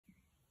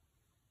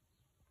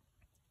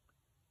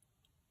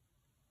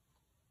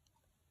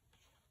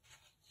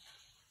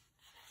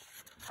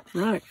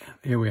Right,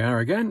 here we are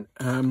again,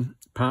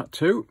 part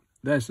 2.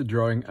 There's the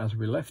drawing as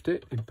we left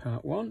it in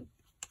part 1.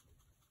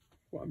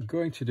 What I'm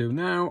going to do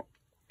now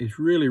is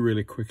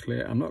really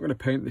quickly, I'm not going to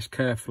paint this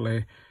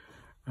carefully,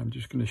 I'm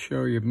just going to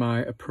show you my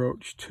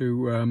approach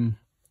to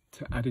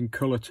adding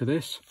colour to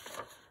this.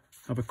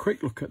 Have a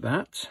quick look at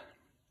that.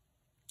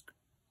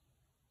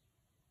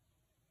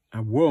 I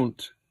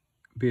won't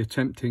be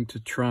attempting to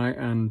try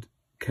and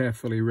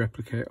carefully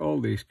replicate all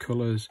these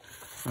colours.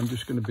 I'm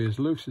just going to be as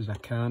loose as I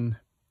can.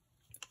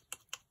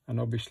 And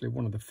obviously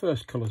one of the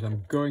first colours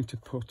I'm going to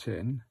put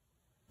in,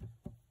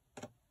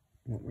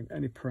 won't win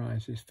any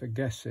prizes for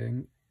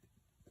guessing,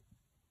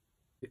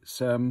 it's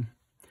going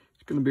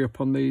to be up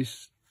on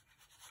these,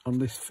 on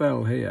this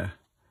fell here.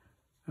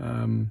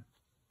 And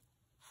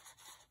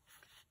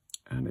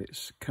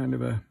it's kind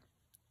of a,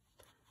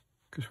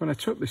 because when I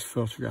took this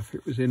photograph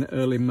it was in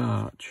early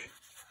March,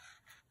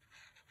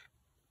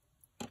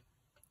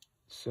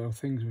 so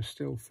things were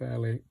still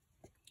fairly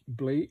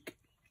bleak.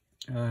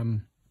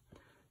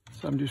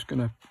 So I'm just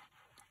going to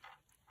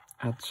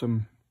add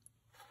some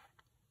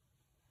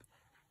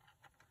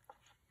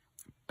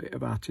bit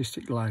of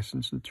artistic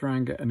license and try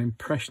and get an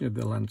impression of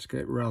the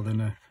landscape rather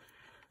than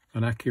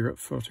an accurate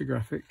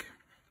photographic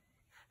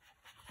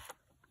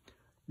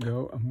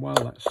go. And while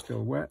that's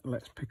still wet,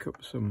 let's pick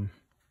up some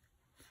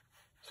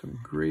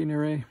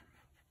greenery.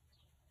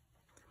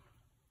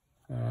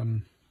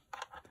 Again,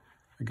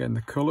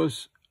 the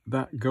colours,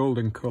 that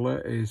golden colour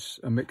is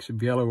a mix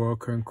of yellow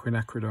ochre and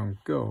quinacridone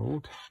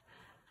gold.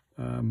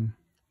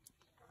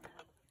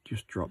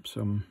 Just drop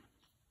some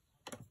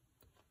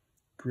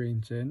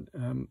greens in.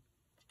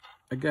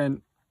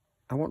 Again,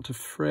 I want to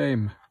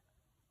frame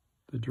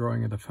the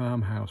drawing of the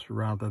farmhouse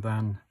rather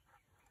than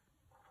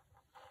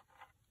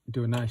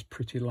do a nice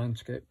pretty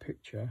landscape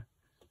picture.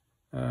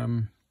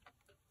 So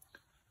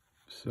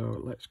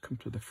let's come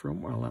to the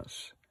front. Well,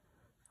 that's,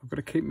 I've got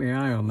to keep my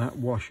eye on that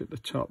wash at the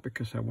top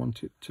because I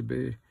want it to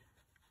be,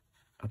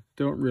 I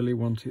don't really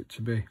want it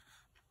to be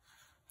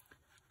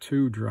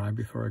too dry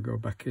before I go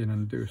back in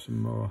and do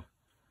some more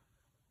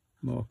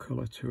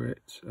colour to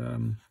it.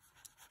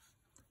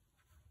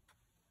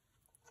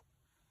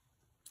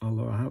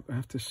 Although I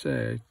have to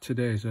say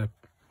today's a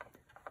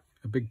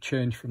big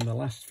change from the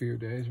last few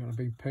days when I've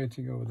been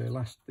painting over the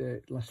last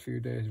few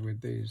days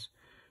with these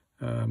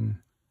high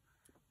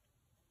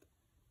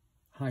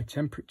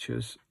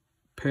temperatures.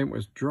 Paint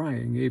was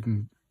drying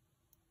even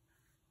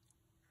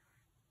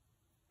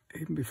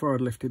before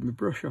I'd lifted my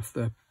brush off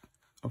the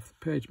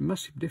page.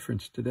 Massive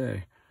difference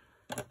today.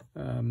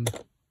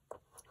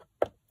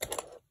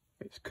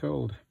 It's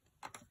cold.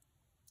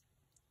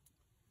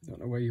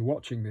 Don't know where you're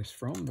watching this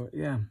from, but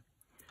yeah,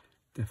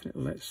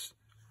 definitely. Let's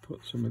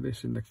put some of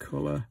this in the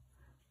colour.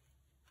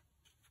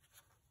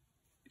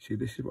 See,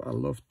 this is what I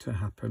love to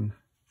happen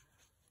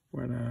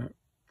when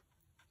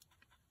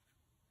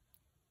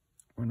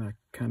I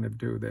kind of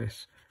do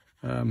this.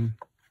 I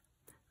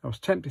was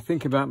tempted to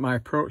think about my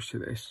approach to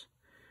this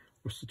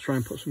was to try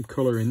and put some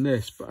colour in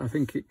this, but I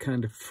think it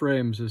kind of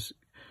frames as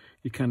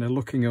you're kind of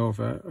looking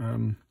over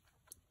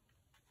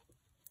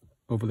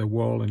the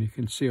wall and you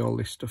can see all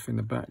this stuff in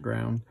the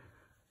background.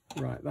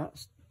 Right,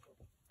 that's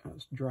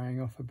drying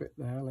off a bit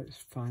there. Let's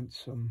find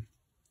some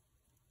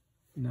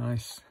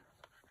nice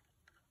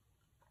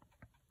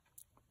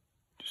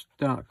just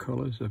dark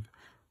colours of,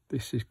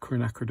 this is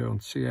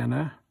quinacridone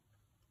sienna.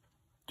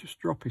 Just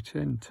drop it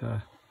in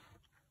to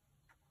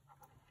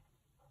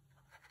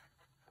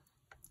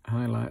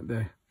highlight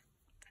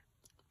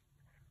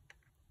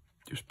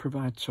just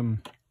provide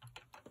some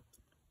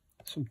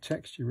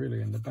texture really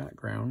in the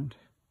background.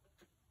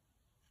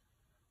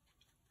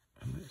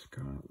 And let's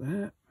go out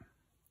there.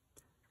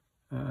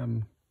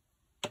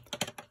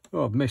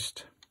 Oh, I've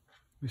missed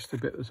a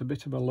bit. There's a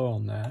bit of a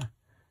lawn there,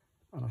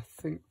 and I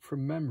think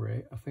from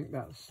memory, I think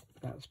that's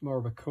more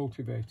of a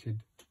cultivated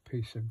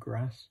piece of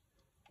grass.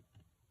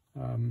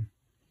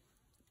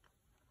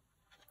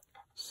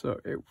 So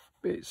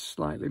it's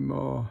slightly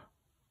more,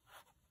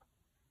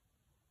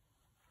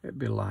 it'd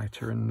be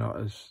lighter and not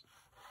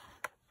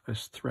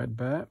as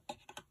threadbare.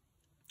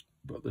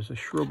 But there's a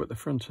shrub at the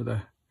front of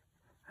the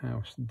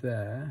house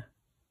there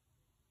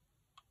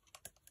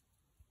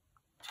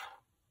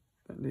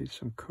that needs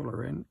some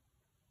colour in.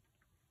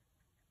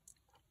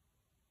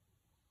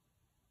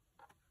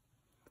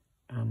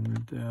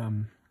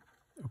 And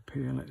up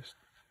here, let's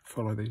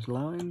follow these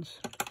lines.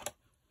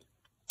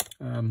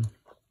 I'm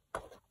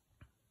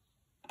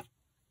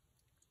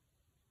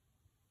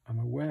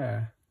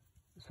aware,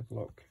 let's have a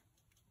look,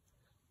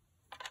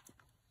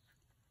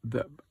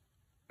 that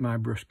my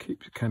brush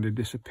keeps kind of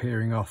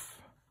disappearing off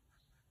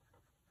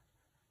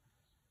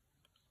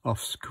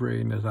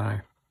screen as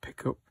I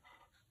pick up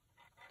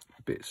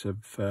bits of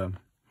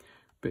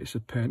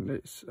paint.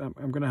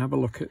 I'm going to have a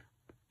look at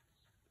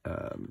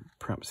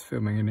perhaps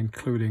filming and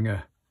including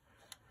the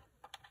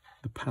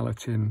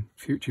palette in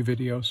future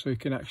videos so you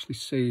can actually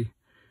see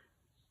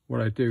what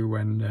I do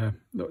when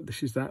look,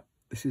 this is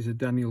a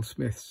Daniel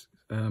Smith's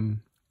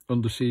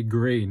undersea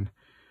green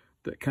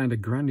that kind of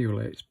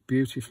granulates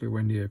beautifully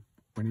when you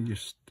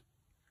just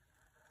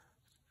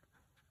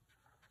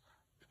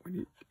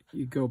when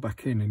you go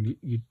back in and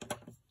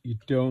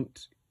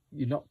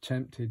you're not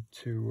tempted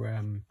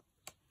to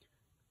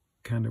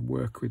kind of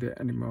work with it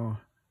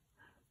anymore.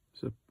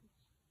 So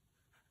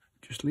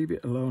just leave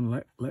it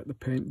alone, let the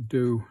paint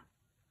do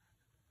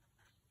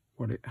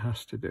what it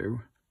has to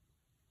do.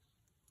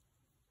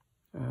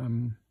 I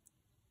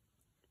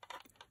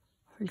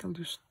think I'll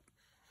just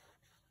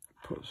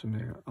put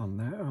something on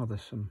there. Oh,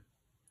 there's some,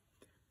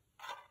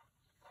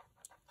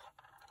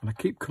 and I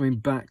keep coming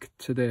back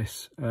to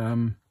this.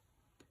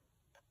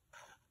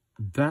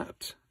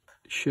 That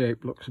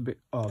shape looks a bit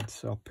odd,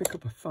 so I'll pick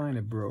up a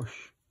finer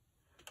brush.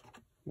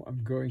 What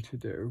I'm going to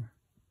do,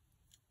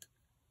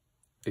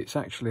 it's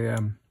actually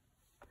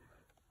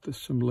there's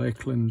some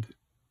Lakeland,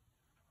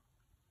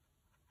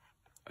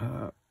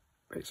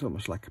 it's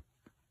almost like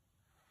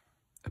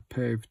a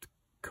paved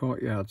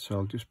courtyard, so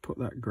I'll just put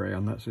that grey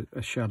on. That's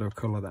a shadow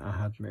colour that I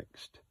had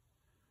mixed.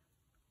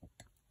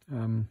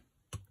 And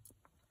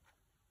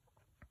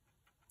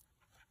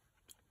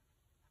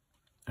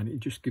it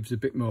just gives a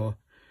bit more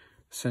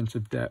sense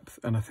of depth.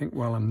 And I think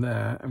while I'm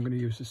there, I'm going to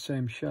use the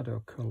same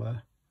shadow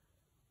colour,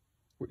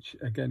 which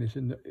again is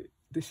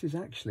this is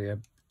actually a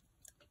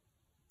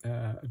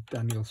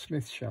Daniel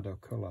Smith shadow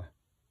colour.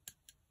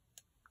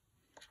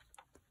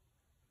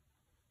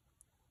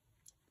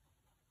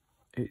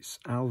 It's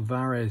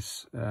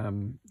Alvarez,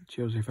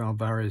 Joseph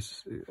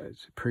Alvarez.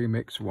 It's a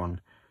pre-mix one.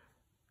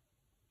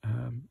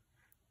 And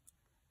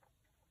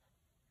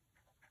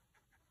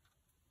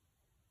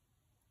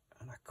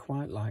I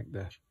quite like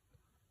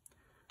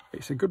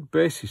it's a good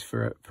basis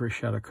for a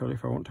shadow colour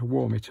if I want to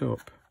warm it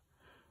up.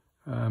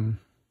 Let's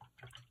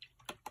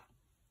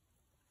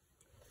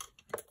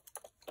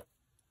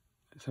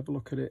have a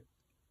look at it.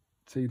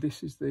 See,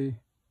 this is the,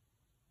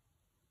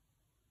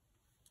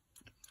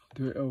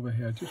 do it over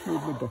here, just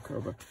move the book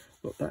over.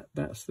 Look,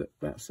 that's the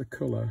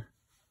colour.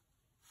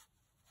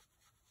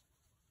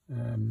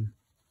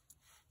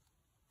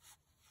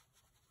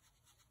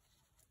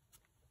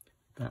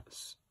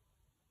 That's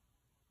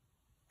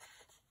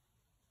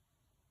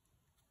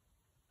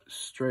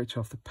straight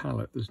off the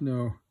palette. There's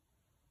no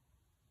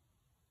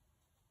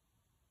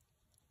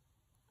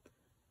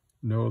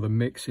other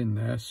mix in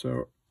there,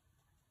 so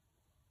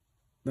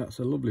that's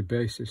a lovely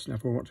basis. Now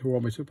if I want to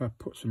warm it up, I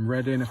put some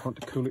red in. If I want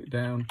to cool it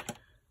down, I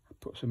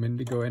put some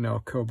indigo in, or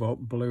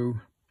cobalt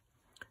blue.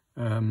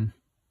 And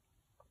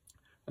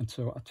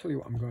so I'll tell you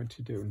what I'm going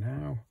to do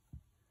now.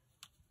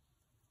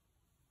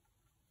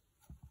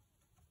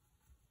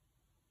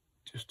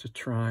 Just to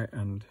try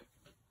and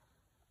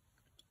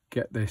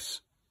get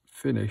this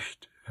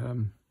finished.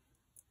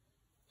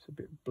 It's a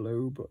bit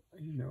blue, but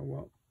you know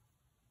what?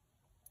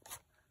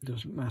 It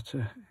doesn't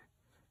matter.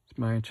 It's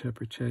my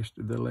interpretation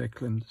of the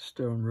Lakeland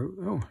stone root.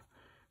 Oh,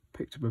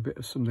 picked up a bit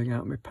of something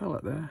out of my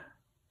palette there.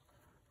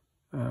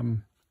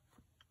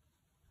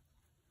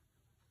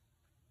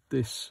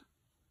 This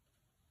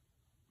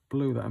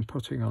blue that I'm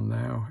putting on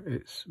now,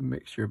 it's a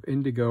mixture of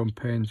indigo and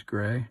Payne's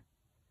grey.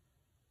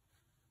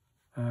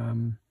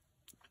 And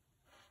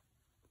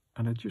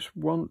I just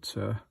want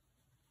to,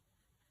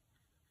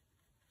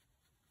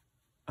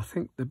 I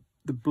think the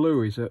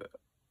blue is a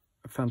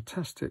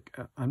fantastic,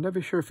 I'm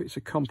never sure if it's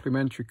a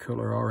complementary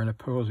colour or an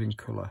opposing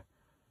colour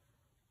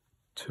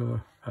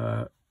to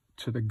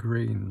the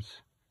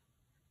greens.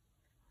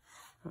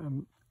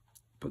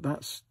 But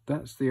that's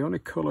the only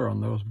colour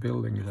on those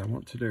buildings I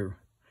want to do.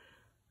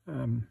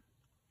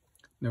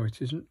 No,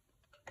 it isn't.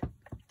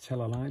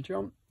 Tell a lie,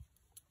 John.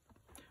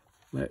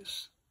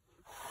 Let's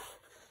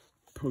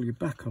pull you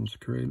back on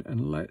screen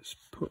and let's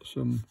put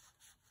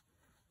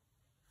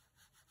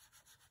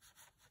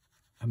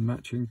a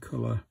matching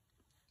colour,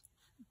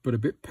 but a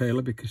bit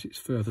paler because it's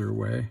further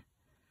away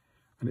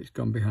and it's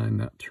gone behind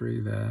that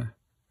tree there.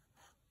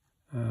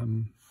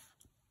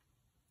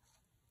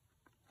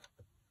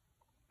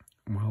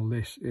 While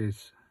this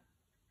is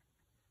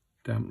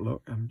damp,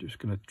 look, I'm just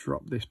going to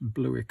drop this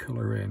bluey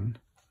colour in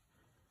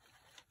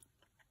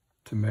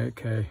to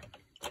make a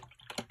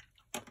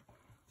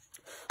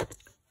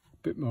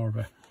bit more of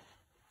a,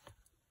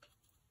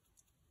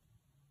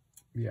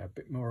 yeah, a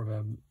bit more of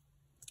a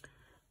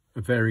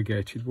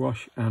variegated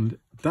wash. And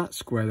that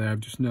square there, I've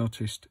just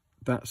noticed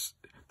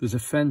there's a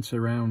fence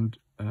around,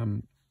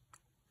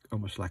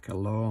 almost like a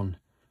lawn.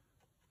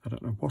 I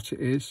don't know what it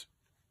is,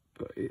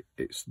 but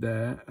it's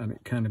there, and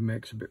it kind of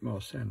makes a bit more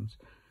sense.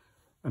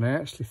 And I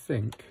actually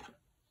think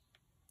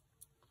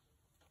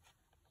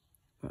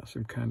that's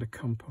some kind of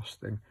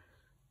composting.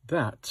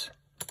 That,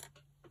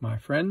 my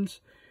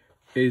friends,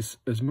 is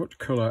as much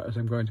colour as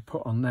I'm going to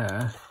put on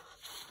there.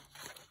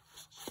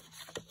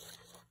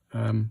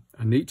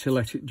 I need to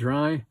let it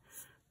dry.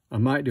 I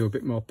might do a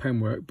bit more pen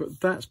work,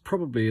 but that's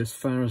probably as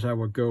far as I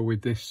would go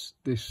with this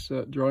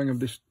drawing of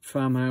this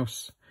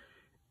farmhouse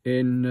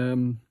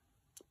in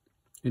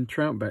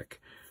Troutbeck.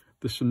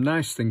 There's some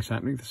nice things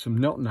happening. There's some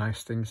not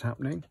nice things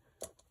happening.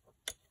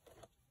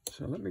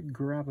 So let me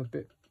grab a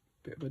bit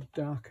of a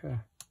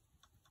darker,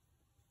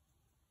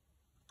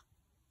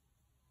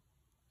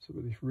 so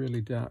with this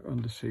really dark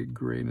undersea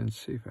green, and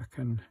see if I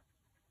can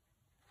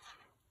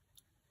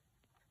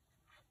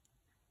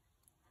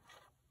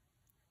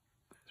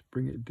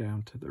bring it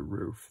down to the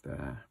roof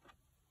there.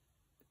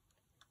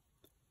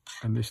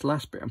 And this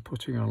last bit I'm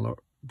putting on,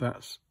 look,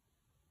 that's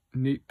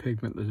neat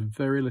pigment. There's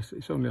very little,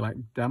 it's only like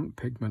damp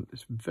pigment.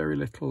 There's very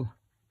little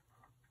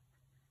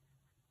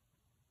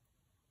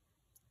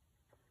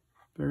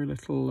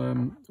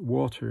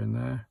water in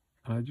there.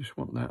 And I just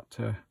want that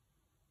to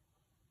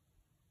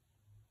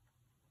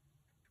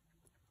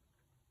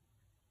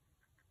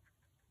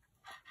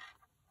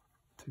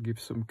give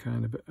some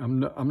kind of, I'm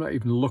not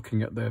even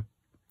looking at the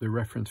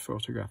reference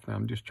photograph now.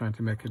 I'm just trying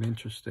to make an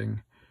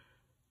interesting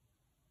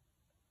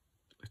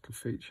little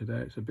feature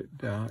there. It's a bit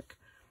dark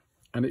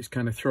and it's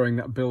kind of throwing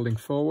that building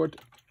forward.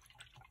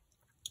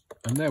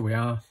 And there we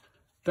are.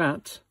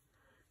 That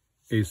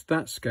is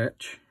that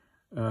sketch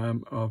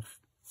of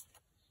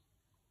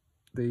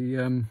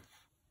the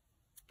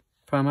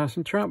farmhouse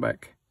in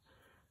Troutbeck.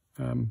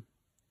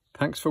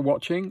 Thanks for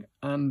watching,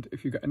 and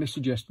if you've got any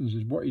suggestions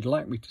as what you'd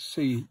like me to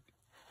see,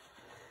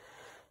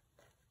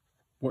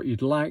 what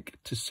you'd like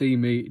to see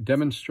me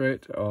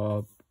demonstrate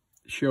or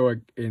show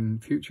in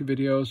future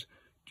videos,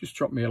 just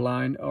drop me a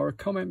line or a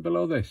comment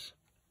below this.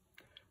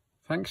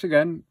 Thanks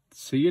again.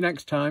 See you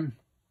next time.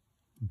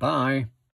 Bye.